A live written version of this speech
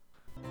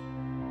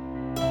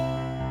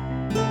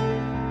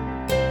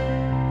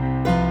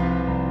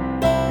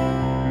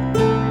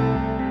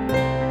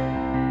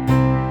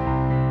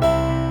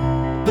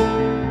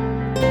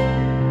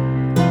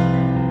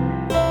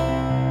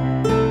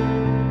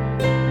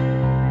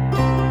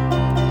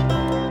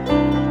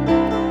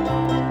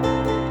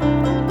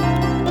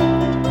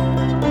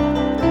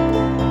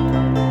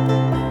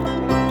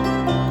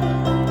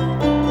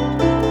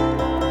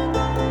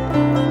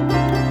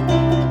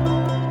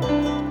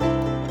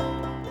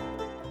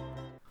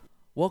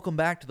Welcome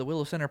back to the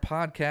Willow Center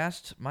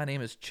Podcast. My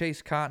name is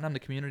Chase Cotton. I'm the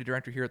Community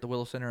Director here at the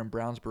Willow Center in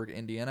Brownsburg,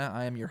 Indiana.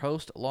 I am your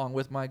host, along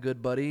with my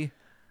good buddy,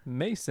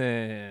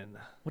 Mason.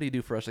 What do you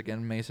do for us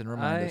again, Mason?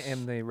 Remind us. I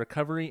am the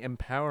Recovery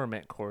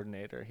Empowerment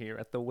Coordinator here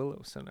at the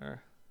Willow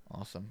Center.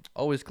 Awesome.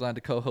 Always glad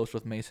to co-host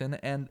with Mason.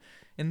 And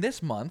in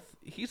this month,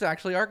 he's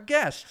actually our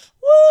guest.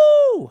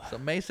 Woo! So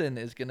Mason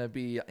is going to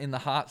be in the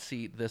hot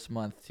seat this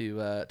month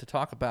to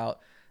talk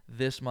about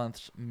this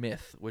month's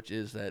myth, which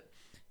is that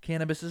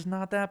cannabis is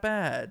not that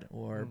bad,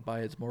 or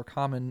by its more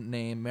common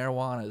name,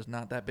 marijuana is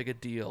not that big a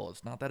deal.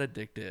 It's not that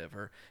addictive,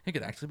 or it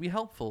could actually be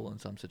helpful in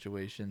some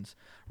situations.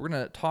 We're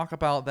going to talk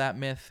about that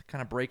myth,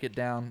 kind of break it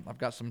down. I've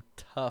got some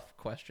tough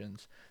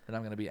questions that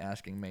I'm going to be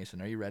asking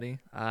Mason. Are you ready?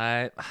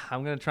 I'm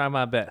going to try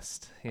my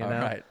best. All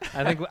right.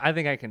 I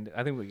think I can.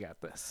 I think we got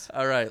this.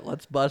 All right,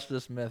 let's bust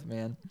this myth,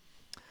 man.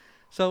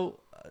 So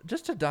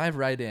just to dive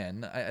right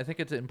in, I think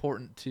it's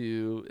important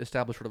to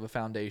establish sort of a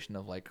foundation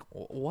of like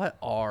what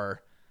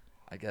are,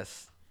 I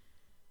guess,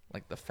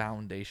 like the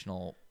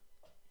foundational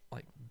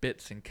like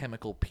bits and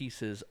chemical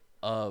pieces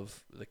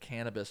of the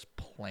cannabis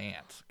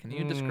plant. Can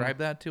you describe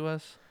that to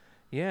us?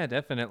 Yeah,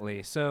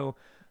 definitely. So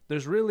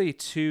there's really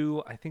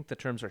two, I think the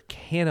terms are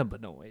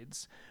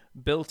cannabinoids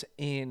built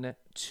in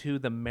to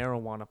the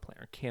marijuana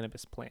plant or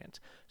cannabis plant.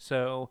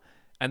 So,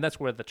 and that's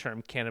where the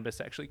term cannabis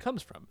actually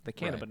comes from, the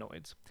cannabinoids.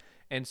 Right.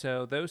 And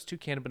so those two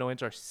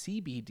cannabinoids are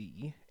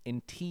CBD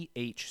and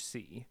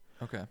THC.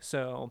 Okay.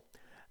 So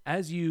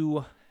as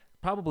you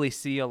probably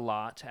see a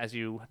lot as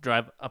you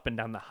drive up and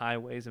down the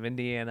highways of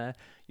Indiana,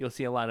 you'll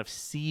see a lot of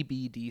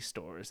CBD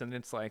stores. And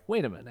it's like,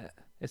 wait a minute,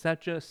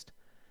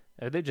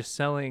 are they just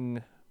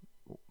selling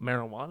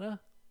marijuana?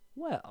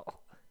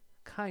 Well,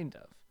 kind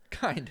of.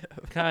 Kind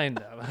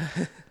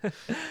of.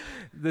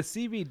 The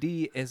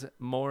CBD is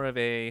more of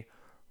a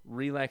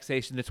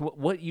relaxation. It's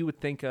what you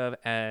would think of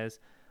as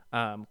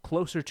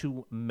closer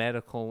to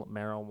medical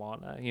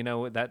marijuana. You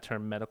know, that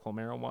term, medical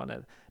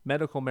marijuana.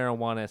 Medical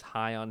marijuana is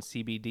high on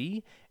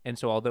CBD. And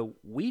so although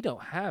we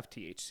don't have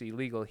THC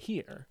legal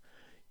here,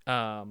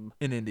 in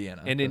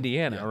Indiana.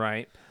 Yeah.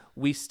 Right?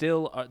 They're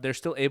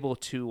still able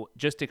to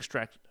just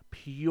extract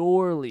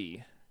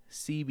purely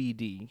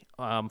CBD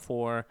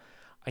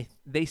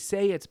they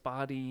say it's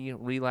body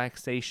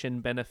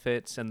relaxation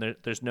benefits, and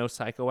there's no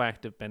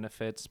psychoactive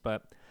benefits,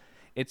 but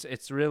it's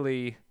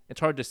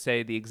hard to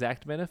say the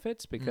exact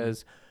benefits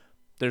because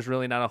there's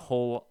really not a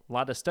whole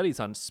lot of studies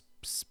on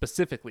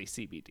specifically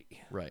CBD.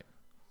 Right.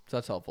 So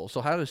that's helpful.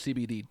 So how does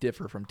CBD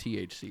differ from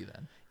THC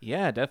then?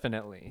 Yeah,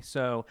 definitely.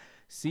 So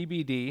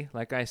CBD,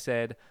 like I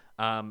said,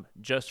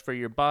 just for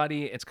your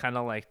body, it's kind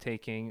of like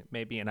taking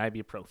maybe an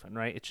ibuprofen,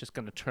 right? It's just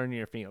going to turn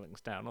your feelings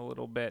down a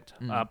little bit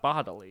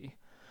bodily.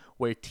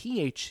 Where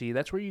THC,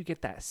 that's where you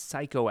get that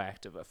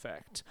psychoactive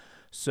effect.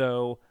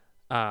 So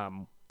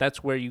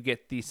that's where you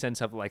get the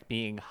sense of like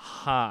being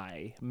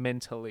high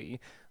mentally,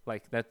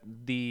 like that.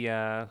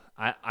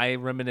 I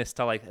reminisce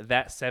to like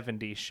That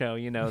 70s Show,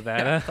 you know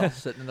that all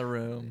sitting in the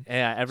room,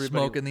 everybody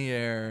smoke in the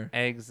air.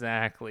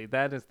 Exactly,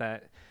 that is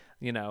that.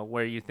 You know,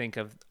 where you think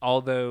of all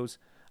those,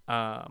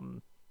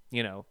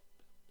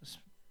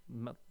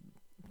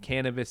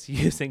 cannabis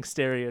using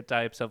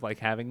stereotypes of like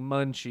having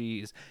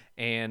munchies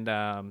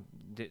and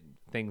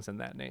things in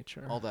that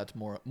nature. All that's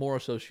more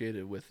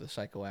associated with the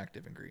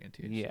psychoactive ingredient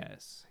THC.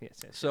 Yes.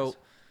 So,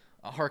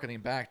 harkening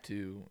back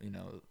to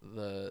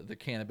the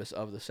cannabis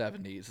of the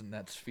 70s, and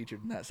that's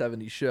featured in That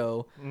 70s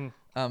Show.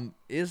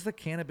 Is the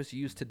cannabis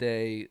used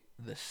today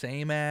the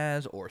same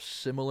as or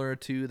similar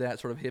to that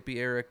sort of hippie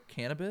era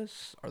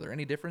cannabis? Are there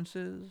any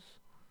differences?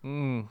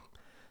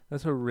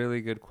 That's a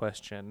really good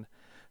question.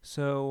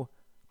 So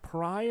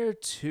prior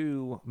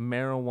to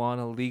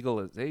marijuana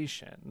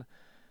legalization,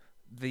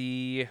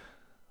 you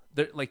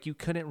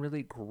couldn't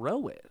really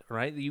grow it,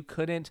 right? You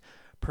couldn't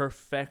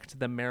perfect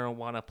the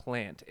marijuana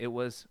plant. It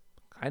was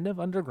kind of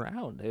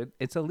underground.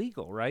 It's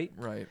illegal, right?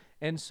 Right.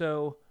 And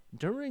so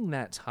during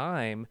that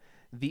time,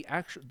 the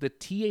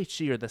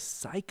THC or the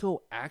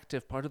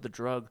psychoactive part of the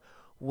drug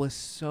was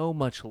so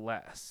much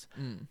less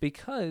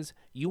because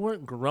you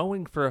weren't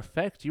growing for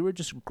effect. You were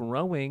just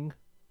growing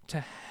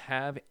to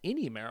have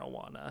any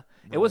marijuana.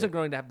 Right. It wasn't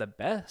growing to have the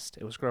best.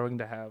 It was growing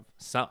to have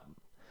some.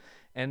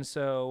 And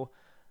so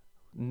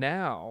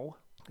now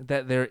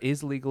that there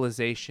is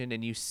legalization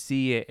and you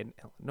see it in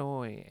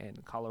Illinois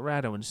and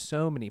Colorado and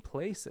so many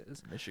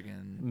places,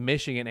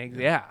 Michigan,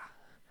 yeah.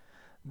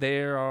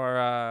 They're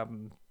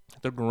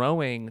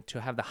growing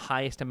to have the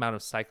highest amount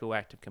of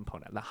psychoactive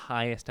component, the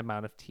highest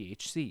amount of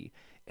THC,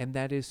 and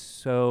that is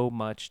so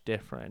much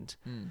different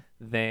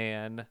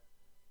than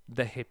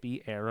the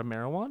hippie era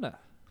marijuana.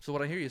 So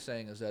what I hear you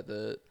saying is that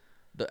the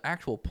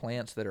actual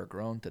plants that are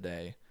grown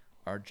today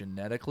are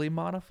genetically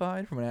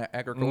modified from an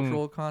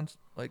agricultural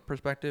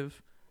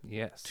perspective.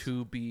 Yes.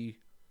 To be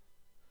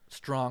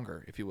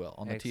stronger, if you will,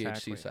 on the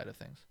THC side of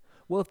things.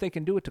 Well, if they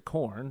can do it to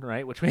corn,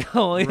 right? Which we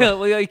all we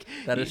like.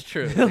 That is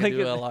true. They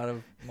do a lot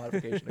of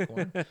modification to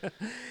corn.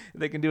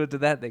 They can do it to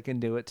that. They can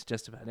do it to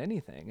just about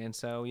anything. And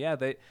so, yeah,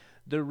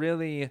 they're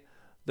really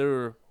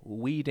they're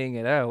weeding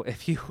it out,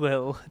 if you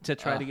will, to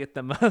try to get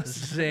the most.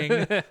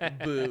 Zing,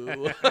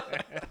 boo.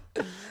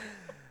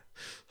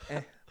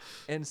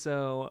 And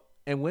so,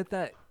 and with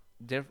that,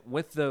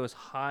 with those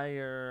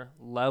higher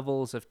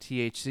levels of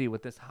THC,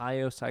 with this these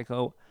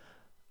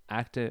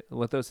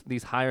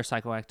higher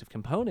psychoactive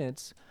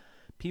components,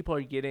 people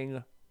are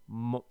getting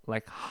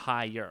like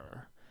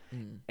higher.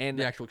 And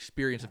the actual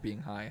experience of being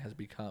high has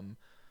become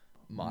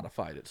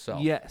modified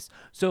itself. Yes.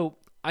 So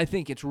I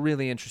think it's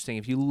really interesting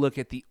if you look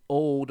at the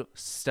old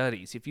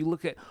studies, if you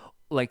look at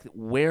like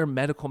where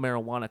medical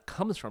marijuana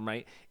comes from,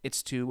 right?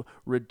 It's to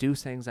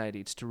reduce anxiety,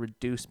 it's to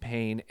reduce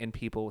pain in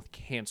people with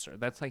cancer.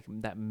 That's like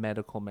that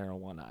medical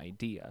marijuana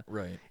idea.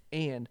 Right.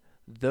 And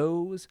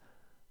those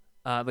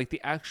like the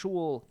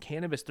actual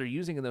cannabis they're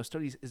using in those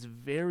studies is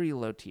very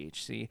low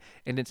THC,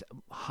 and it's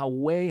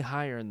way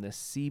higher in the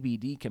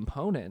CBD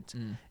component.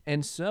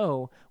 And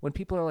so when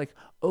people are like,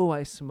 oh,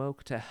 I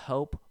smoke to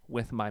help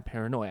with my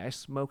paranoia, I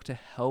smoke to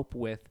help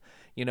with,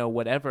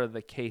 whatever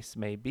the case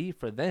may be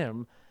for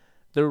them,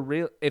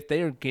 if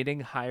they are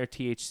getting higher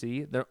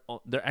THC,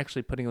 they're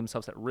actually putting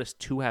themselves at risk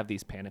to have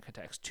these panic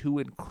attacks, to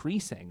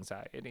increase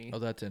anxiety. Oh,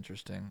 that's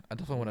interesting. I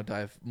definitely want to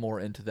dive more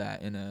into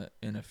that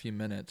in a few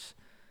minutes.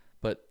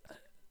 But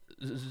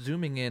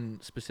zooming in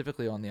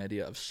specifically on the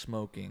idea of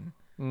smoking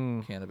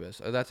cannabis,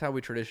 that's how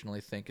we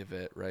traditionally think of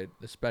it, right?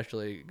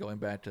 Especially going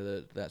back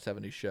to that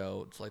 70s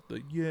show. It's like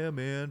the, yeah,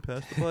 man,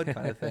 pass the bud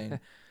kind of thing.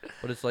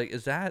 But it's like,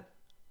 is that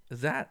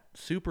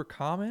super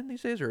common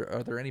these days? Or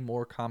are there any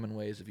more common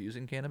ways of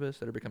using cannabis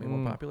that are becoming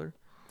more popular?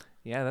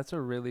 Yeah, that's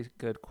a really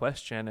good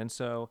question. And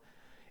so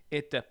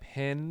it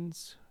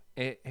depends.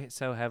 It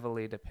so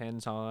heavily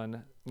depends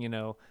on,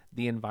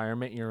 the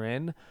environment you're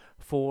in.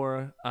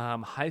 For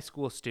high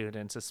school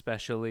students,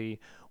 especially,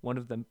 one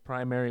of the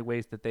primary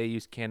ways that they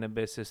use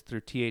cannabis is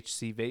through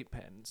THC vape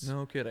pens.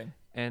 No kidding.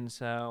 And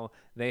so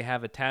they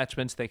have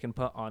attachments they can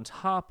put on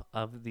top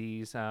of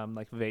these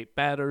like vape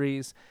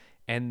batteries,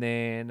 and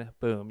then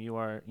boom,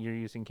 you're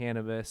using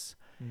cannabis.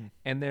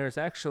 And there's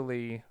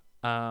actually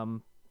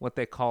what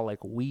they call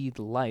like weed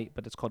light,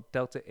 but it's called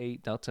Delta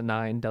 8, Delta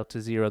 9, Delta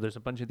 0. There's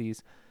a bunch of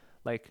these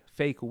like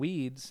fake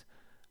weeds,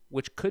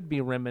 which could be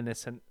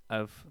reminiscent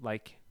of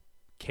like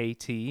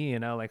KT,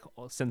 like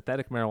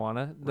synthetic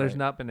marijuana. There's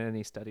not been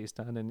any studies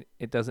done, and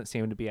it doesn't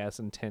seem to be as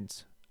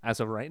intense as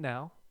of right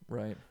now.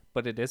 Right.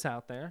 But it is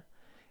out there,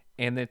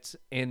 and it's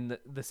in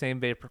the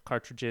same vapor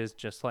cartridges,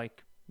 just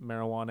like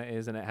marijuana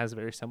is, and it has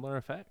very similar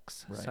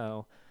effects. Right.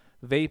 So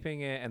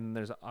vaping it, and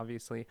there's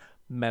obviously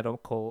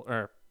medical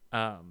or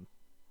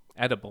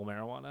edible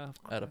marijuana.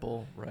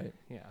 Edible, right.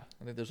 Yeah.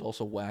 I think there's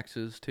also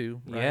waxes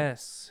too, right?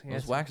 Yes.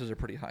 Those waxes are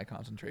pretty high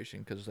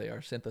concentration because they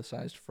are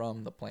synthesized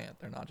from the plant.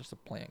 They're not just a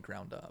plant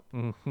ground up.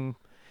 Mm-hmm.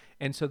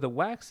 And so the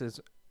waxes,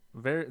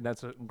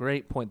 that's a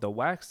great point. The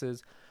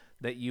waxes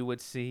that you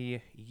would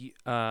see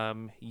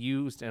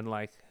used in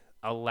like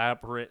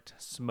elaborate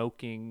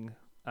smoking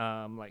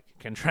like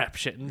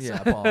contraptions.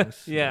 Yeah,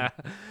 bongs. Yeah.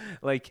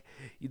 Like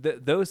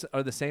those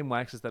are the same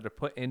waxes that are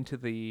put into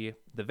the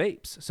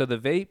vapes. So the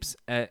vapes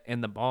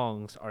and the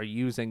bongs are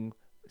using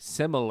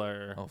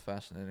similar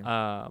fascinating.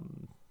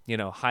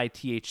 high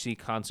THC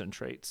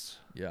concentrates.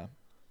 Yeah.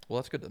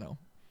 Well, that's good to know.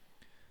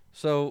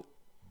 So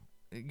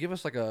give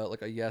us like a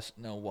yes,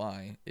 no,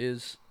 why.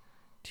 Is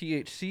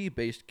THC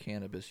based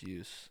cannabis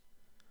use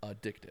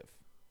addictive?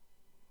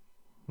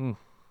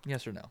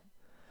 Yes or no?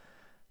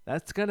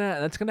 That's gonna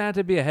have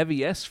to be a heavy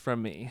yes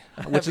from me,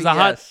 which is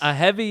a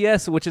heavy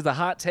yes, which is a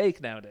hot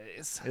take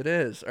nowadays. It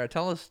is. All right,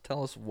 tell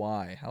us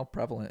why. How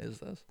prevalent is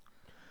this?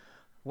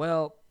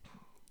 Well,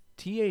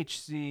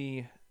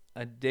 THC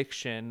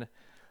addiction,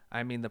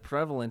 I mean, the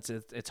prevalence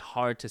it's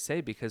hard to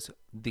say because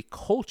the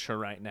culture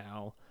right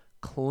now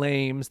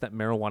claims that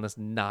marijuana is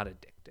not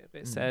addictive.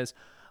 It says,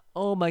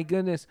 "Oh my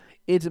goodness,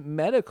 it's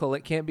medical.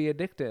 It can't be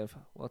addictive."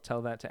 Well,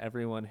 tell that to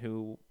everyone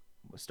who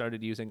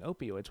started using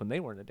opioids when they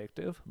weren't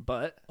addictive,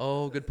 but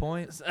good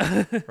point.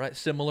 Right,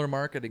 similar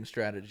marketing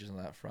strategies on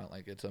that front.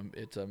 Like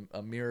it's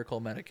a miracle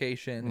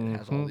medication. It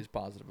has all these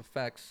positive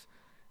effects,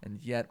 and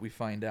yet we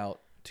find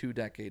out 2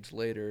 decades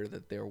later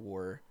that there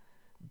were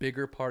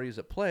bigger parties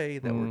at play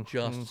that were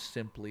just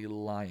simply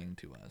lying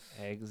to us.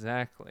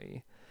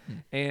 Exactly.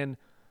 And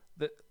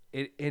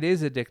it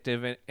is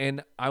addictive,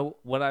 and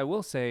what I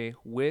will say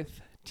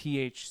with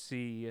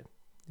THC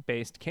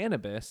based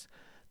cannabis,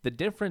 the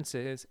difference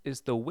is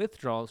the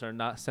withdrawals are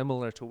not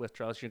similar to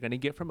withdrawals you're going to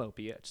get from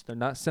opiates. They're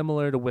not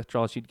similar to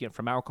withdrawals you'd get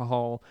from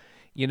alcohol.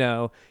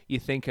 You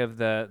think of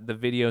the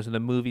videos and the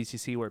movies you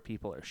see where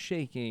people are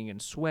shaking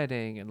and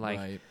sweating and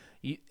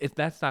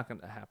that's not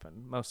going to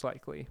happen most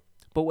likely.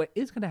 But what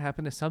is going to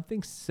happen is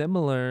something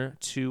similar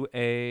to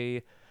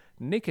a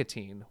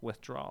nicotine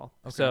withdrawal.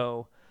 Okay.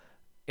 So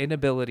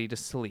inability to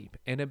sleep,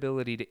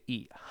 inability to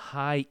eat,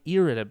 high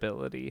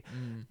irritability,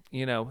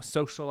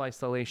 social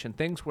isolation,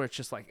 things where it's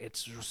just like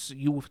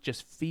you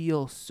just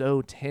feel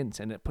so tense,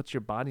 and it puts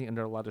your body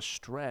under a lot of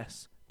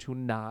stress to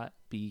not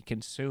be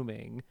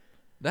consuming.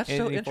 That's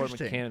so interesting, form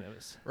of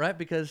cannabis, right?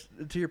 Because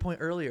to your point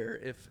earlier,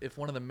 if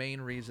one of the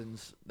main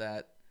reasons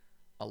that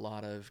a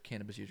lot of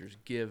cannabis users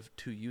give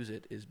to use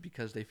it is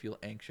because they feel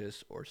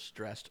anxious or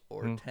stressed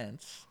or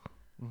tense.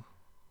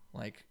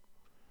 Like,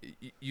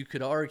 you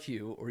could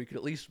argue, or you could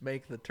at least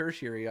make the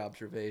tertiary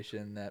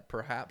observation that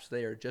perhaps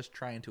they are just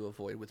trying to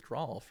avoid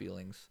withdrawal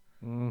feelings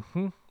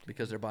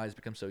because their bodies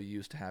become so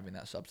used to having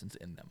that substance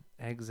in them.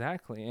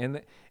 Exactly.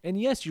 And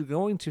yes, you're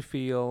going to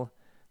feel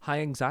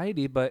high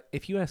anxiety, but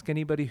if you ask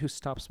anybody who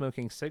stopped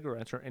smoking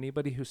cigarettes or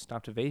anybody who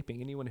stopped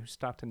vaping, anyone who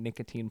stopped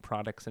nicotine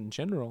products in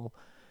general,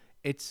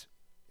 it's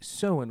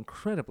so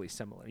incredibly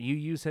similar. You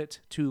use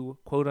it to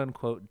quote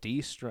unquote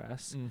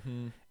de-stress,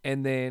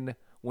 and then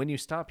when you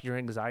stop, your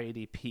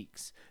anxiety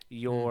peaks,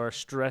 your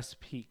stress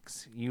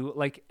peaks, you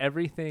like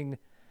everything,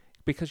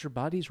 because your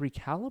body's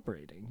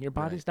recalibrating. Your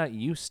body's not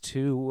used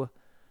to,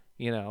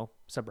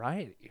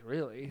 sobriety,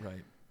 really.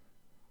 Right.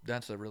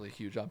 That's a really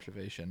huge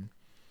observation.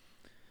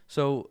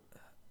 So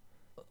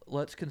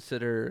let's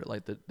consider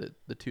like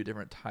the two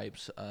different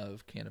types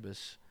of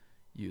cannabis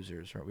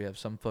users, right? We have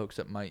some folks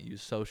that might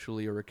use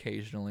socially or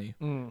occasionally,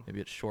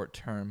 maybe it's short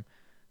term.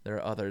 There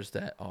are others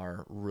that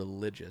are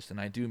religious, and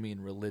I do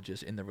mean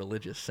religious in the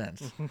religious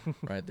sense,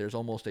 right? There's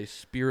almost a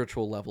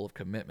spiritual level of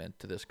commitment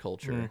to this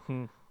culture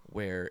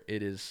where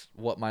it is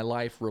what my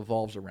life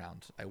revolves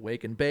around. I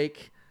wake and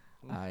bake.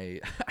 I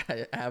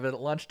have it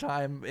at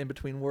lunchtime in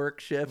between work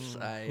shifts.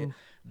 I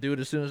do it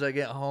as soon as I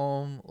get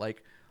home.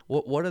 Like,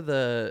 what are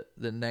the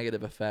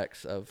negative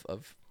effects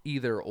of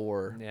either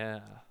or? Yeah.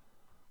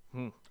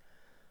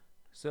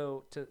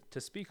 So to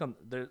speak on,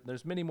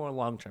 there's many more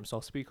long-term, so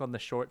I'll speak on the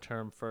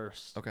short-term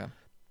first. Okay.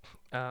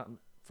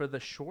 For the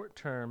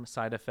short-term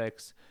side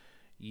effects,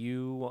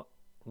 you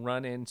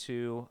run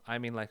into,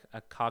 like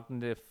a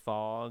cognitive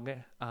fog.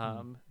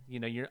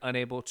 You're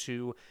unable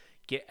to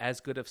get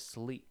as good of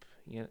sleep.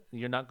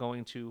 You're not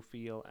going to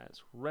feel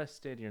as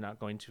rested. You're not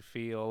going to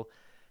feel,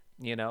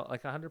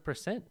 like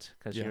 100%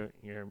 because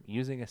you're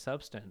using a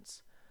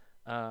substance,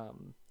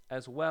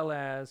 as well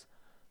as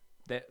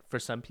that for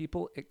some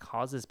people it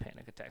causes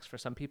panic attacks. For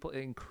some people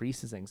it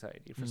increases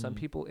anxiety. For some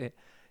people it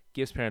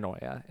gives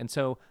paranoia. And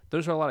so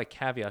those are a lot of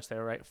caveats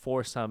there, right?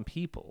 For some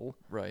people.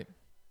 Right.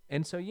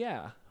 And so,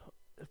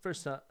 for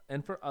some,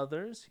 and for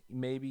others,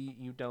 maybe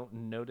you don't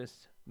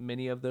notice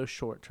many of those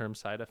short-term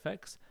side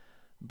effects,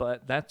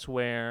 but that's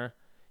where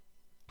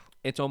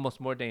it's almost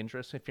more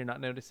dangerous if you're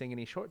not noticing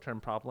any short-term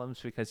problems,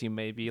 because you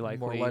may be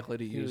more likely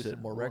to use it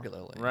more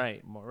regularly.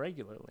 Right, more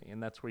regularly.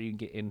 And that's where you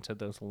get into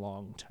those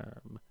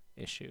long-term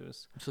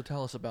issues. So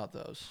tell us about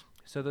those.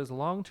 So those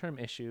long-term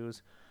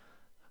issues,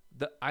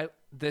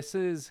 this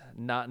is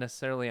not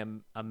necessarily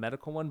a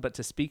medical one, but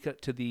to speak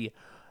up to the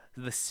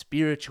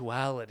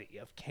spirituality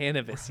of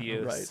cannabis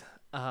use,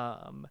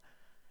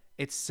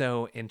 it's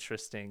so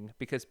interesting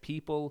because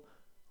people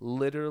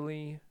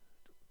literally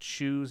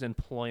choose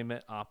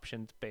employment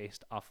options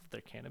based off of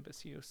their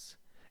cannabis use.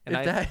 And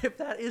if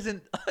that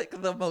isn't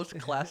like the most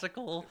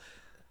classical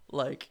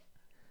like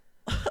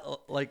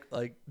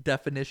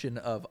definition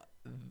of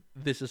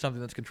this is something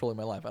that's controlling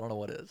my life, I don't know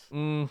what is.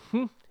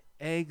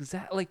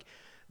 Exactly. Like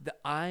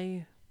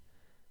I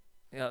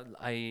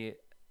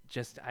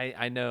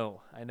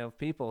know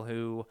people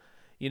who,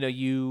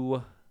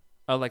 you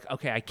are like,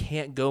 okay, I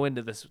can't go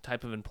into this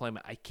type of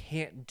employment. I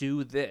can't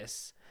do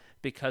this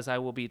because I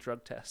will be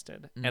drug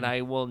tested and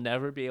I will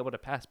never be able to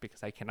pass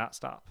because I cannot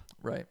stop.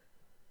 Right.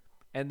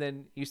 And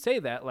then you say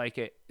that like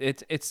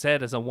it's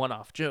said as a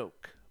one-off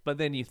joke, but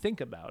then you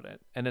think about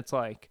it and it's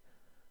like,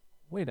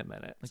 wait a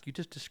minute. Like you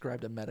just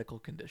described a medical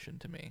condition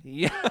to me.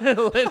 Yeah,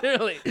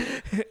 literally.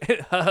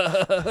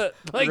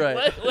 Like,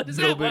 right. What is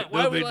no that?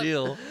 No big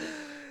deal.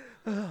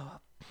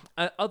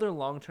 Other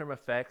long-term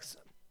effects.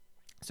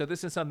 So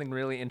this is something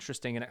really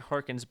interesting, and it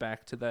harkens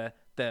back to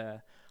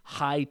the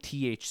high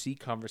THC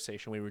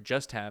conversation we were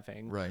just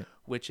having, right?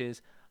 Which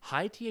is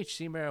high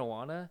THC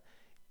marijuana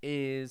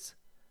is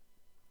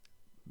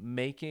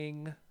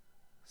making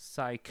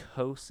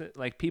psychosis,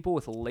 like people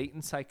with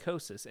latent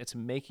psychosis, it's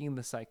making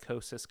the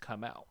psychosis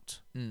come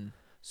out.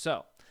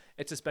 So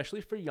it's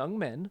especially for young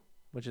men,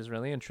 which is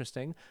really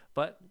interesting,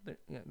 but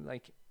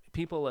like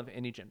people of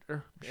any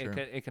gender, sure.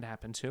 it could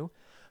happen too,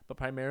 but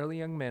primarily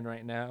young men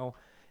right now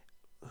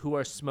who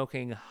are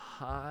smoking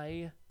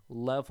high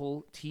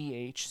level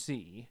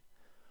THC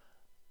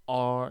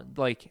are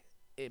like,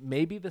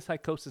 maybe the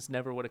psychosis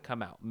never would have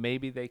come out.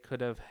 Maybe they could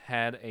have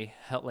had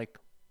like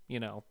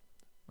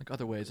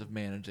other ways of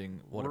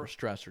managing whatever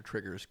stress or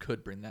triggers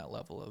could bring that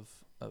level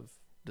of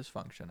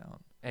dysfunction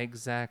out.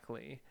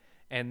 Exactly.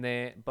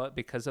 But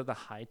because of the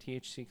high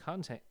THC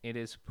content, it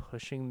is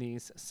pushing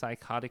these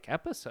psychotic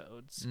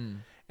episodes.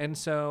 And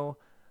so,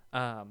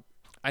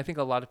 I think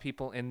a lot of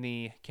people in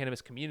the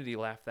cannabis community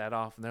laugh that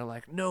off and they're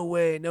like, no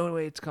way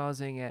it's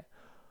causing it.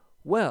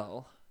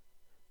 Well,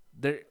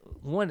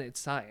 it's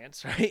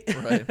science, right?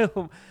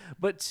 Right.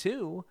 But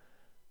two,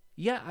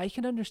 yeah, I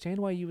can understand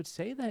why you would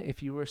say that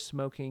if you were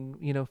smoking,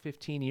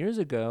 15 years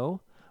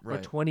ago or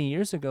 20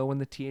 years ago when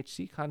the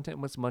THC content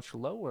was much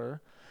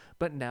lower,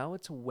 but now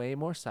it's way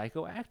more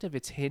psychoactive.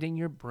 It's hitting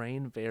your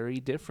brain very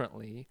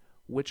differently,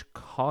 which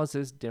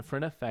causes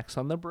different effects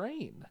on the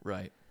brain.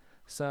 Right.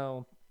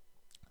 So,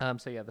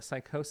 yeah, the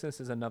psychosis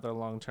is another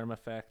long-term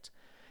effect.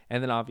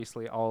 And then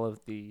obviously all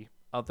of the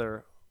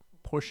other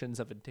portions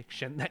of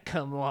addiction that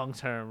come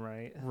long-term,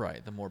 right?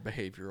 Right. The more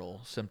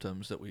behavioral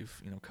symptoms that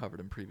we've, covered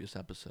in previous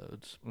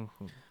episodes.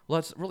 Mm-hmm.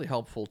 Well, that's really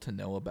helpful to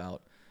know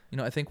about.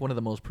 I think one of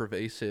the most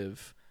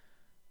pervasive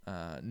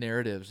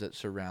narratives that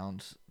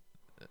surrounds,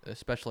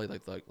 especially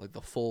like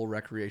the full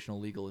recreational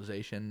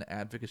legalization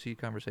advocacy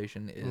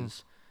conversation,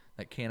 is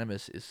that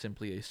cannabis is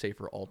simply a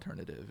safer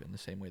alternative in the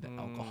same way that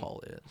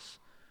alcohol is,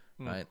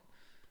 right?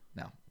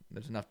 Now,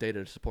 there's enough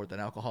data to support that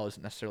alcohol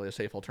isn't necessarily a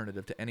safe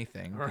alternative to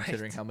anything,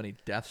 considering how many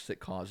deaths it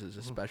causes,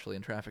 especially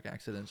in traffic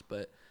accidents.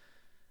 But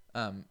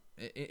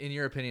in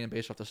your opinion,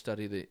 based off the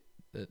study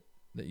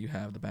that you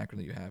have, the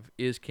background that you have,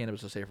 is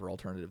cannabis a safer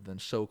alternative than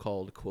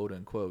so-called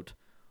quote-unquote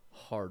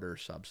harder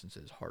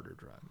substances, harder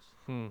drugs?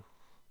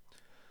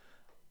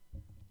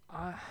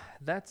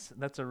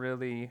 That's a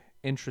really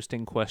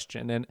interesting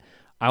question, and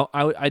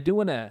I do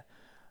want to,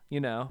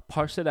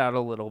 parse it out a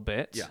little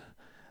bit. Yeah.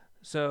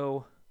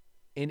 So,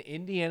 in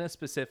Indiana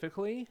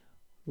specifically,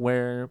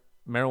 where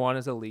marijuana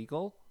is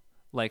illegal,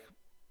 like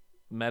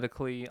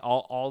medically,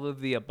 all of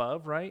the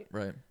above, right?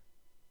 Right.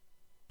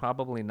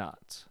 Probably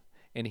not.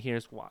 And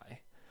here's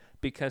why.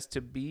 Because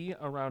to be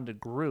around a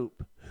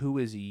group who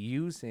is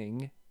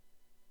using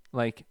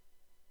like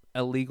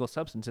illegal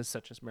substances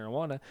such as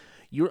marijuana,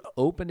 you're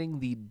opening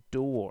the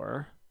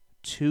door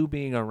to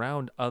being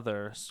around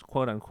other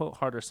quote unquote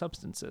harder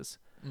substances,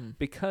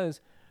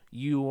 because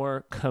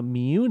your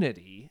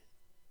community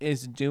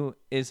is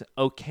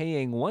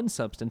okaying one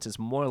substance is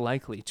more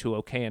likely to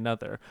okay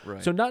another.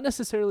 Right. So not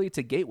necessarily it's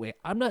a gateway.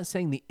 I'm not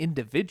saying the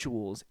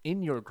individuals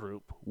in your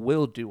group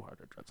will do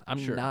harder drugs.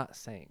 I'm not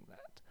saying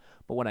that.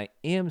 But what I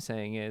am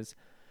saying is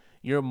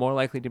you're more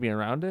likely to be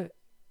around it.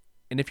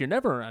 And if you're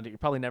never around it, you're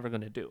probably never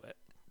going to do it.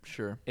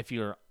 Sure. If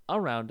you're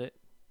around it,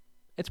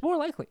 it's more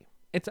likely.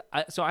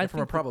 From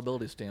a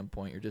probability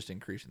standpoint, you're just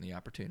increasing the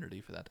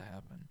opportunity for that to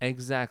happen.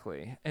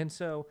 Exactly. And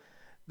so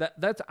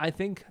I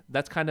think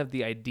that's kind of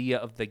the idea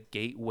of the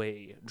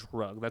gateway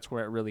drug. That's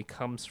where it really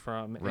comes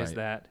from. Right. Is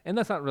that, and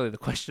that's not really the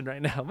question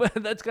right now, but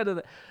that's kind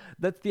of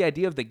that's the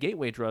idea of the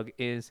gateway drug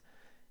is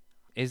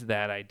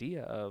that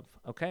idea of,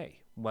 okay,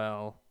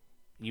 well,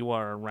 you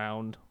are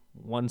around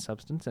one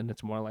substance and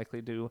it's more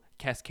likely to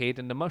cascade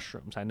into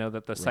mushrooms. I know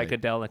that the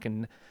psychedelic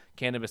and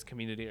cannabis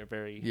community are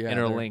very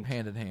interlinked.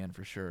 Hand in hand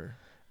for sure.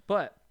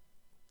 But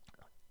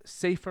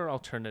safer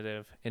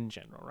alternative in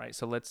general, right?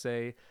 So let's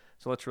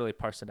really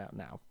parse it out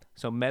now.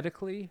 So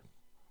medically,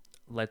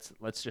 let's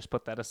just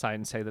put that aside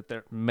and say that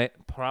there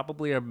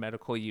probably are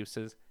medical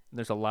uses.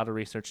 There's a lot of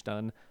research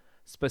done.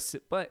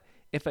 But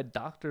if a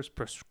doctor's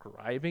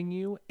prescribing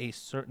you a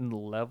certain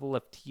level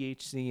of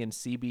THC and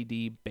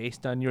CBD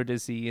based on your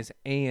disease,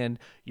 and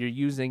you're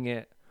using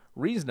it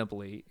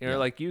reasonably, or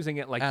like using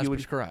it like as you would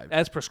prescribed,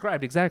 as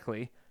prescribed,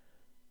 exactly.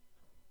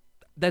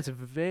 That's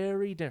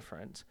very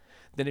different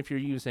than if you're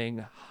using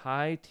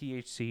high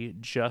THC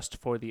just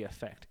for the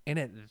effect. And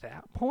at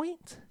that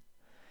point,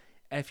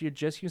 if you're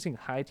just using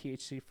high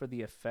THC for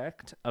the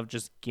effect of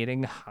just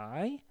getting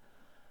high,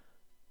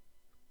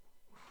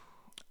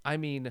 I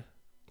mean,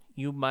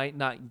 you might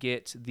not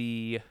get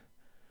the,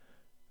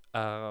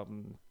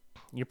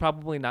 you're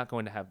probably not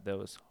going to have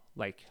those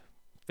like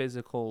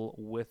physical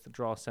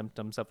withdrawal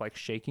symptoms of like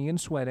shaking and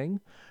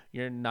sweating.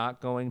 You're not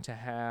going to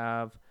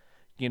have,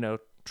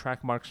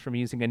 track marks from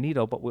using a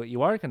needle, but what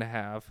you are going to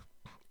have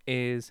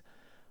is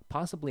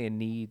possibly a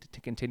need to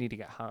continue to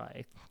get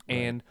high. Right.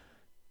 And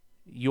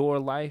your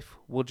life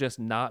will just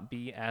not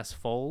be as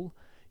full.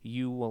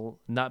 You will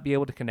not be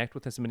able to connect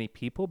with as many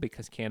people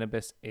because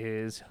cannabis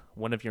is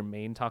one of your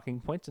main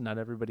talking points, and not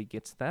everybody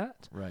gets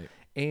that. Right.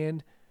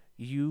 And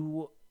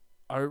you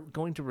are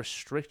going to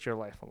restrict your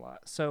life a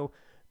lot. So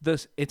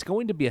it's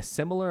going to be a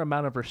similar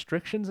amount of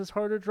restrictions as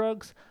harder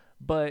drugs,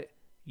 but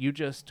you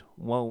just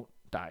won't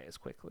die as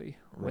quickly,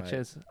 which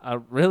is a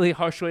really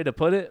harsh way to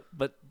put it,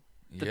 but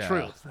the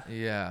truth.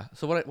 Yeah.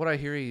 So what I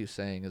hear you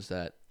saying is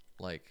that,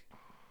 like,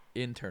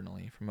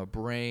 internally, from a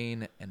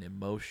brain and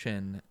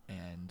emotion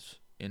and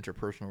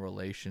interpersonal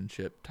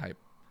relationship type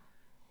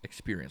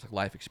experience, like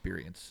life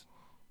experience,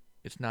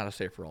 it's not a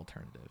safer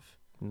alternative.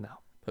 No.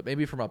 But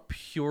maybe from a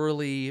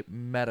purely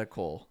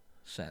medical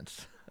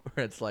sense,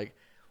 where it's like,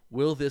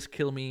 will this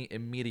kill me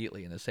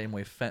immediately in the same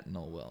way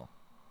fentanyl will?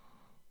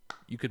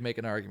 You could make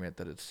an argument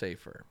that it's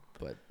safer,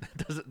 but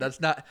that's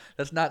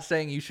not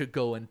saying you should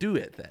go and do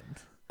it then.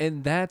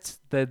 And that's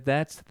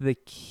the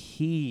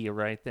key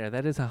right there.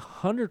 That is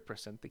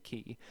 100% the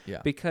key.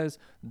 Yeah. Because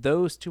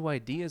those two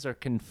ideas are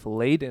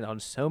conflated on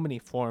so many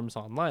forums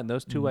online.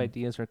 Those two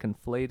ideas are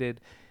conflated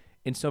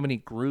in so many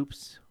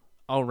groups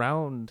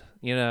around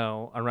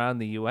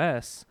the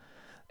US,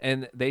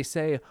 and they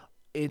say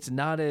it's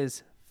not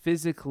as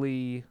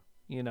physically,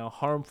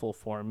 harmful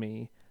for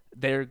me.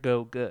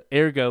 Ergo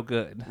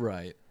good.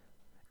 Right.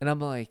 And I'm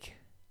like,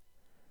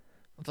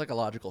 it's like a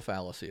logical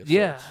fallacy of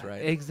sorts,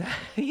 right?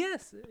 Exactly.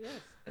 Yes.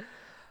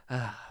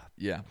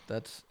 Yeah,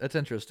 that's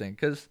interesting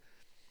because,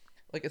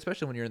 like,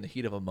 especially when you're in the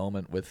heat of a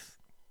moment with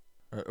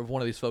or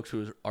one of these folks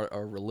who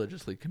are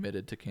religiously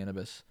committed to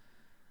cannabis,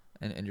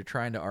 and you're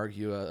trying to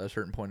argue a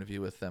certain point of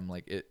view with them,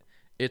 like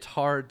it's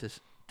hard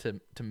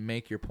to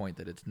make your point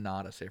that it's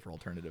not a safer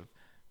alternative,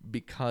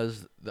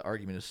 because the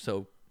argument is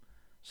so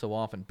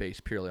often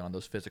based purely on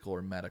those physical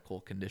or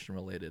medical condition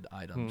related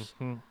items.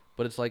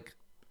 But it's like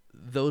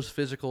those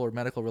physical or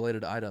medical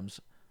related items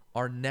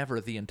are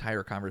never the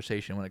entire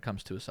conversation when it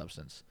comes to a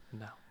substance.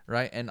 No.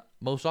 Right? And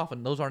most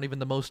often those aren't even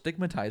the most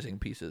stigmatizing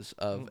pieces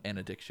of an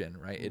addiction,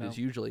 right? It is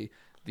usually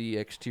the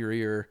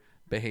exterior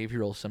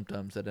behavioral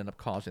symptoms that end up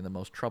causing the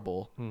most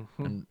trouble.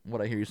 And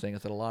what I hear you saying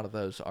is that a lot of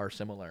those are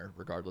similar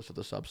regardless of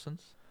the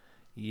substance.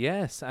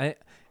 Yes,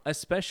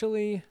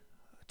 especially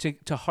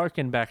to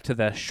harken back to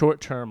the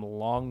short-term,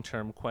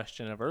 long-term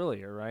question of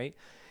earlier, right?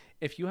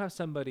 If you have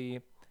somebody,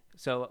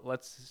 so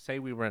let's say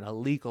we were in a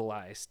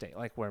legalized state,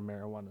 like where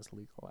marijuana is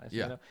legalized.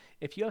 Yeah. You know?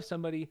 If you have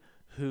somebody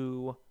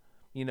who,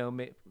 you know,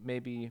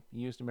 maybe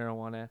used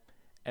marijuana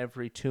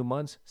every 2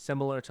 months,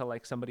 similar to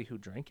like somebody who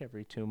drank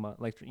every 2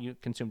 months, like you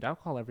consumed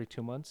alcohol every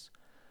 2 months,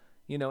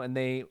 you know, and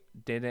they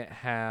didn't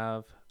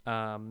have,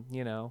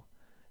 you know,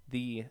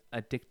 the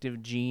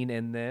addictive gene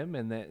in them,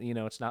 and that, you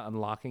know, it's not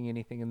unlocking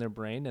anything in their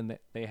brain, and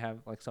that they have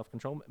like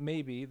self-control.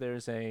 Maybe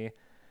there's a,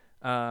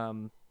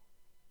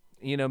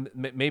 you know,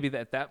 maybe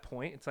at that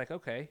point it's like,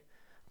 okay,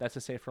 that's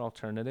a safer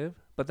alternative,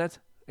 but that's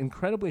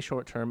incredibly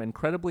short-term,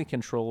 incredibly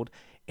controlled,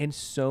 and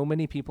so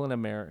many people in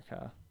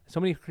America, so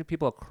many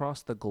people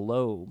across the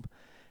globe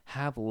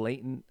have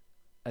latent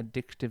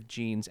addictive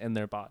genes in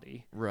their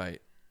body.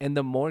 Right. And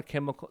the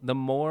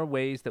more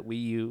ways that we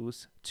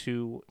use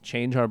to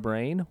change our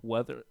brain,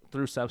 whether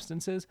through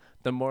substances,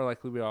 the more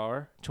likely we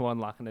are to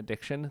unlock an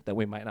addiction that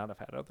we might not have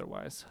had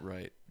otherwise.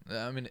 Right.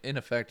 I mean, in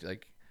effect,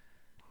 like,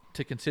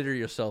 to consider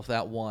yourself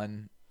that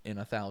one in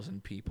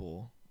 1,000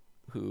 people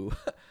who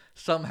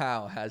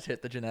somehow has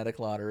hit the genetic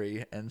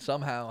lottery and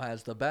somehow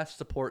has the best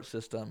support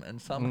system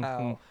and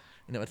somehow,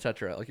 you know, et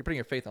cetera. Like, you're putting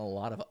your faith in a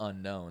lot of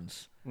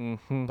unknowns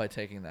by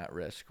taking that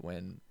risk,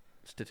 when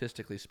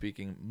statistically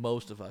speaking,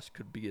 most of us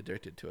could be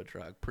addicted to a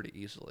drug pretty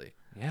easily.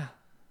 Yeah.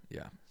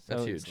 Yeah.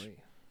 That's huge. Easily.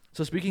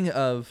 So speaking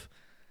of,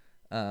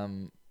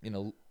 you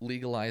know,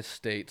 legalized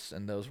states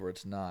and those where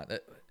it's not,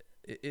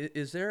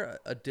 is there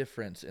a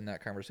difference in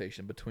that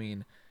conversation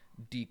between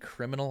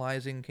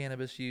decriminalizing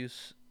cannabis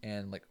use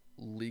and like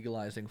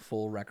legalizing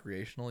full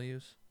recreational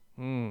use?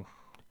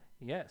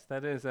 Yes,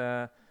 there's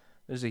a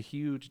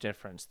huge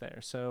difference there.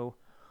 So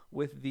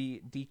with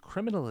the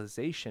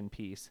decriminalization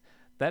piece,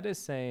 that is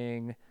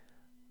saying,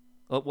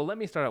 well, let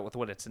me start out with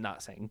what it's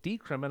not saying.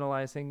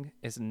 Decriminalizing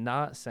is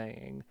not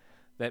saying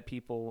that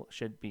people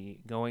should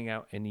be going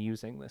out and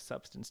using this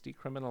substance.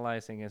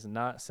 Decriminalizing is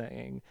not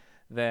saying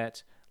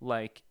that,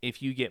 like,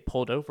 if you get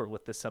pulled over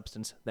with this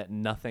substance, that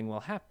nothing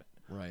will happen.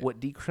 Right. What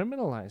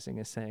decriminalizing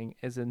is saying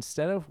is,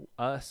 instead of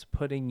us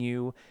putting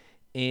you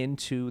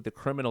into the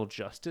criminal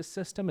justice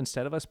system,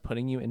 instead of us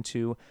putting you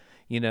into,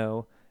 you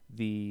know,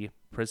 the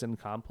prison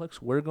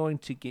complex, we're going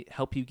to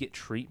help you get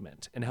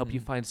treatment and help you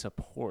find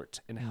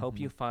support and help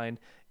you find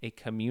a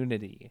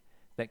community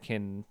that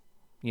can,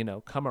 you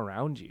know, come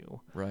around you.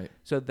 Right.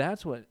 So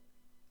that's what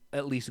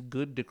at least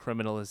good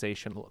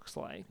decriminalization looks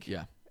like.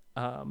 Yeah.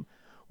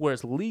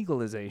 Whereas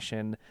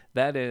legalization,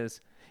 that is,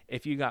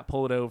 if you got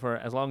pulled over,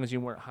 as long as you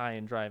weren't high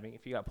and driving,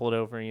 if you got pulled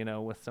over, you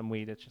know, with some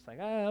weed, it's just like,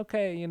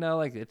 okay, you know,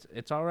 like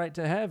it's all right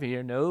to have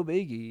here, no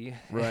biggie.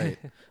 Right.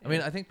 I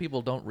mean, I think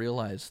people don't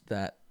realize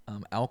that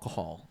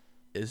alcohol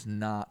is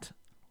not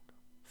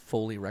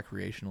fully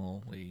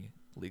recreationally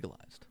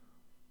legalized.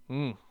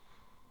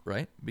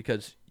 Right?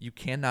 Because you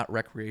cannot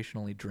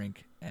recreationally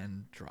drink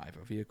and drive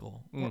a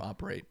vehicle or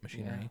operate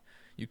machinery. Yeah.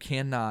 You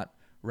cannot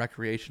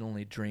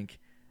recreationally drink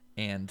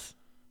and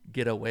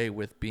get away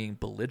with being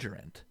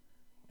belligerent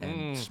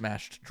and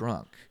smashed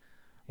drunk.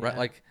 Right?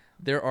 Like,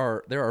 there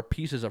are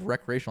pieces of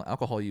recreational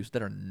alcohol use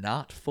that are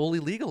not fully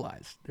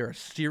legalized. There are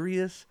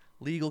serious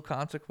legal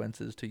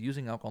consequences to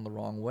using alcohol in the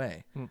wrong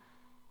way.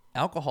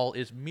 Alcohol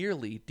is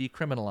merely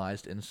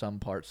decriminalized in some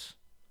parts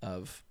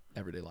of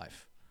everyday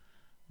life,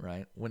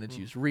 right? When it's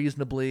used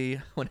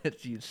reasonably, when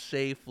it's used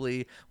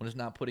safely, when it's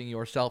not putting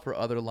yourself or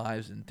other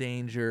lives in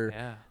danger,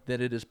 that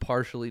it is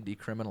partially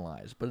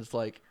decriminalized. But it's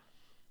like,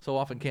 so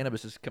often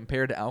cannabis is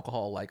compared to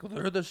alcohol like, well,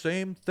 they're the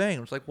same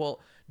thing. It's like, well,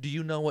 do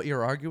you know what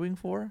you're arguing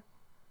for?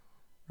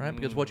 Right?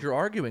 Because what you're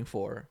arguing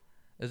for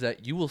is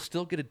that you will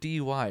still get a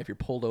DUI if you're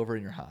pulled over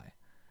and you're high.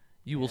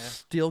 You will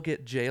still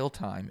get jail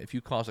time if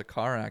you cause a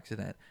car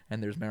accident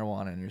and there's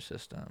marijuana in your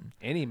system.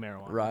 Any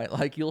marijuana. Right.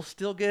 Like, you'll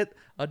still get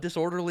a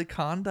disorderly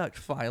conduct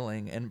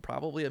filing and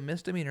probably a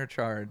misdemeanor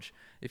charge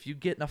if you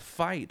get in a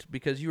fight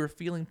because you were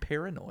feeling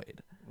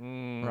paranoid.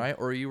 Right?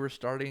 Or you were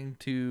starting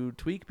to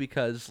tweak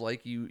because,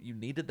 like, you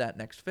needed that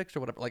next fix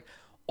or whatever. Like,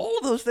 all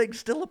of those things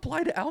still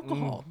apply to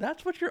alcohol.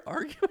 That's what you're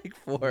arguing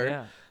for.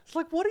 Yeah. It's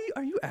like,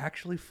 are you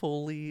actually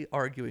fully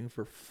arguing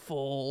for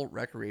full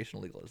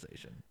recreational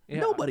legalization? Yeah.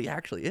 Nobody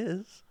actually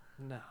is.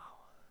 No.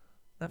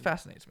 That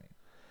fascinates me.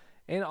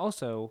 And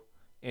also,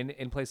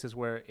 in places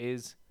where it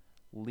is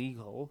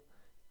legal,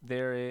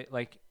 there is,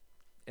 like,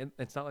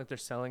 it's not like they're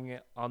selling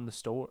it on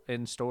the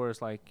in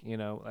stores like, and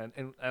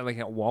like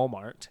at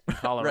Walmart in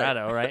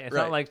Colorado, right? It's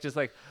Right. not like just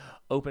like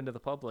open to the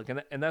public.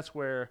 And that's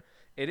where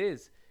it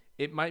is.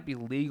 It might be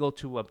legal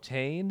to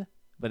obtain,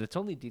 but it's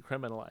only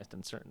decriminalized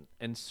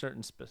in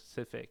certain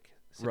specific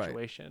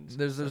situations.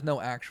 Right.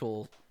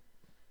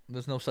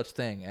 There's no such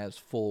thing as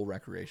full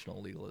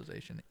recreational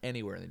legalization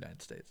anywhere in the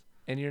United States.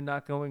 And you're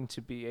not going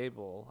to be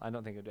able, I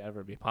don't think it would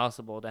ever be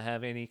possible to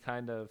have any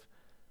kind of,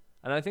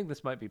 and I think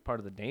this might be part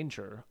of the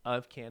danger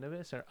of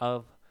cannabis or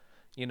of,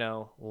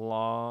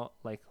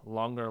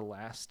 longer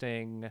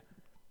lasting,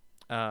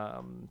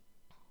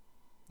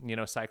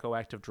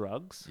 psychoactive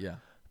drugs. Yeah.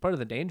 Part of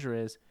the danger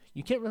is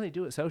you can't really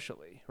do it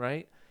socially,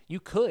 right? You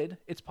could.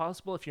 It's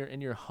possible if you're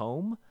in your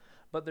home,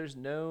 but there's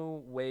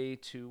no way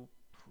to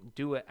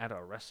do it at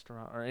a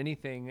restaurant or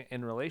anything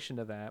in relation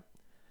to that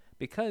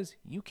because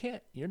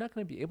you're not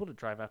going to be able to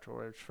drive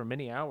afterwards for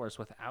many hours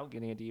without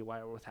getting a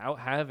DUI or without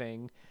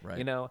having,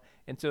 right.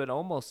 And so it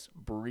almost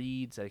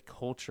breeds a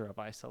culture of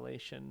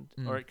isolation,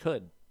 or it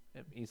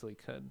easily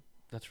could.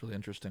 That's really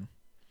interesting.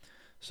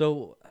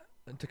 So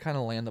to kind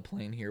of land the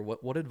plane here,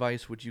 what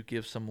advice would you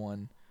give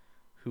someone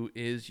who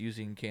is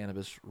using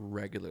cannabis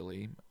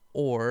regularly,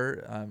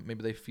 or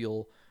maybe they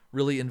feel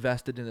really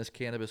invested in this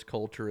cannabis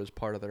culture as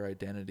part of their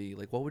identity?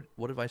 Like,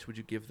 what advice would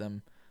you give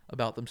them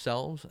about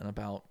themselves and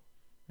about,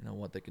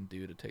 what they can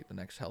do to take the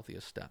next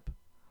healthiest step?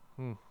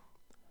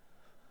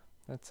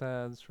 That's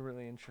a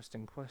really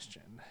interesting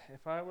question.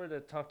 If I were to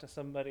talk to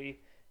somebody,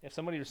 if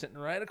somebody was sitting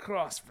right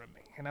across from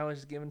me and I was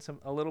just giving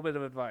a little bit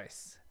of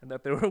advice and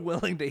that they were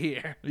willing to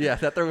hear. Yeah,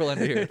 that they're willing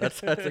to hear.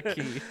 That's a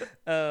key.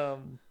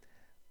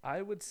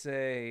 I would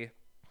say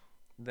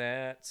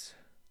that,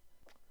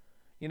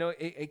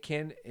 it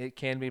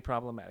can be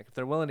problematic. If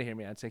they're willing to hear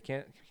me, I'd say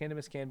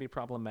cannabis can be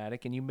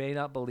problematic, and you may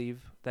not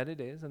believe that it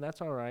is, and that's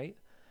all right.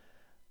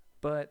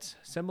 But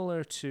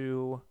similar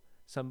to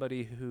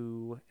somebody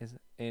who is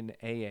in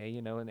AA,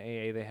 in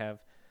AA they have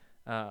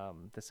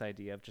this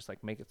idea of just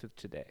like make it through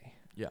today.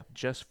 Yeah.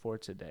 Just for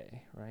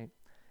today, right?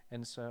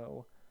 And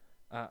so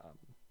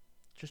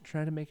just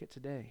try to make it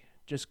today.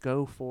 Just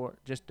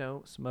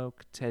don't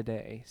smoke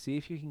today. See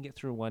if you can get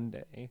through one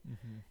day,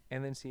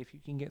 and then see if you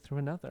can get through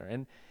another.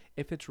 And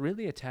if it's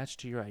really attached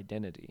to your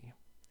identity,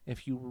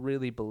 if you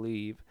really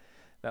believe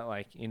that,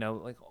 like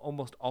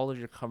almost all of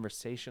your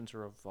conversations are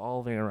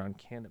revolving around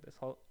cannabis,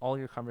 all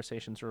your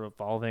conversations are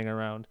revolving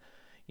around,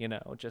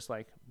 just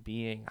like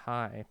being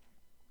high,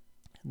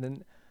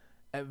 then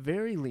at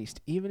very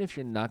least, even if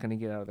you're not going to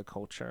get out of the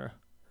culture,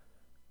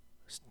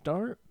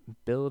 start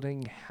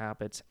building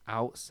habits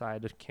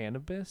outside of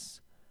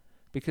cannabis,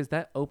 because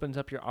that opens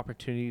up your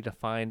opportunity to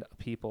find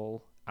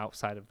people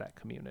outside of that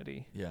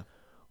community. Yeah.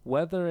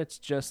 Whether it's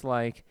just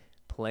like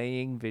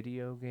playing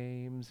video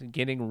games,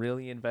 getting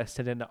really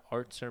invested into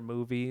arts or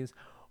movies,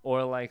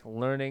 or like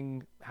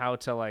learning how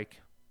to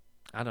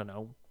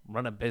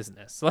run a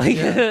business.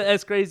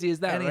 As crazy as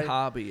that. Any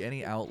hobby,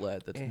 any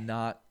outlet that's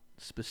not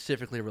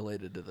specifically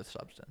related to the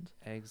substance.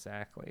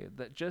 Exactly.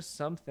 That just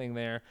something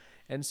there.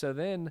 And so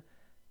then,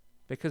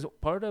 because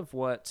part of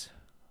what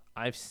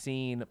I've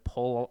seen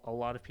pull a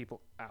lot of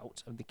people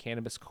out of the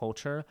cannabis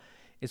culture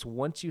is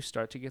once you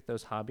start to get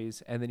those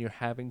hobbies and then you're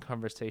having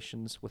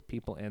conversations with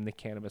people in the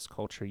cannabis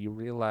culture, you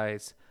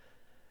realize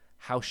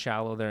how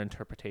shallow their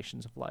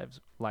interpretations of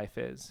life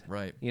is.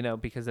 Right.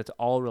 Because it's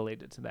all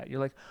related to that. You're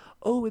like,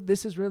 oh,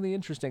 this is really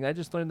interesting. I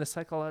just learned the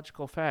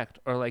psychological fact.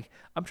 Or like,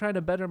 I'm trying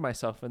to better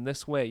myself in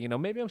this way.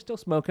 Maybe I'm still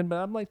smoking, but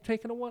I'm like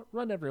taking a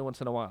run every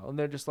once in a while. And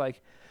they're just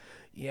like,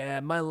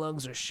 yeah, my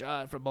lungs are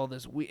shot from all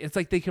this weed. It's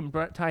like they can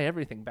tie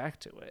everything back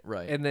to it.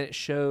 Right. And then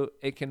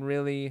it can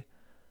really,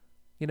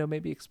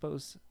 maybe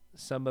expose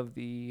some of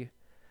the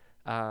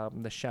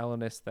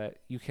shallowness that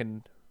you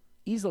can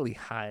easily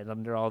hide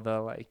under all the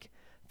like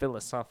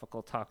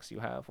philosophical talks you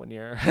have when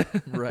you're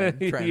right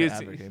trying to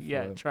advocate for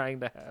it. Trying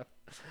to have.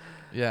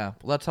 Yeah,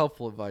 well, that's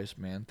helpful advice,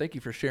 man. Thank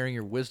you for sharing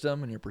your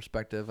wisdom and your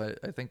perspective. I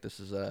think this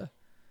has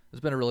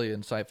been a really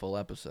insightful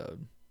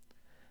episode.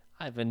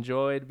 I've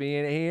enjoyed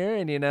being here,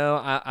 and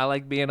I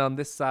like being on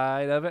this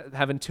side of it,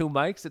 having two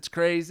mics. It's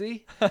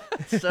crazy.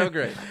 So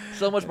great.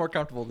 So much more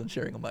comfortable than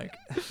sharing a mic.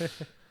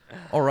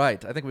 All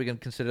right, I think we can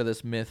consider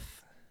this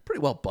myth pretty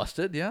well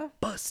busted, yeah?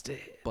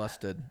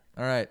 Busted.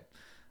 All right.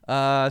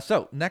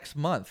 So next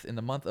month, in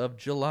the month of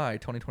July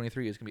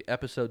 2023, is going to be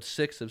episode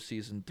 6 of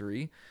season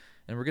 3.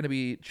 And we're going to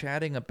be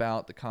chatting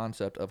about the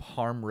concept of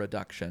harm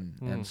reduction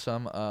and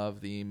some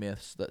of the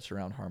myths that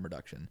surround harm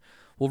reduction.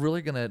 We're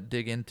really going to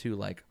dig into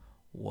like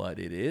what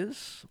it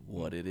is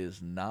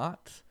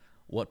not,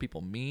 what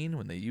people mean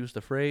when they use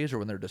the phrase or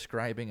when they're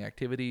describing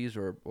activities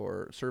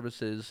or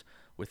services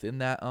within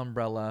that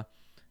umbrella,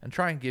 and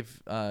try and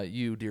give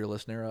you, dear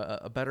listener,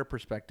 a better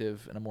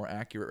perspective and a more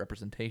accurate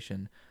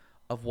representation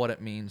of what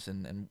it means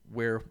and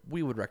where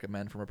we would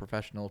recommend from a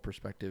professional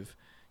perspective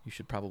you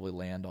should probably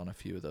land on a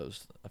few of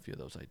those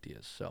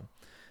ideas. So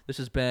this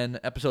has been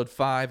episode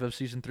 5 of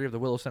season 3 of the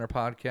Willow Center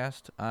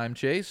Podcast. I'm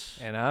Chase.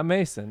 And I'm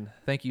Mason.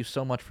 Thank you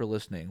so much for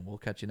listening. We'll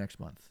catch you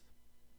next month.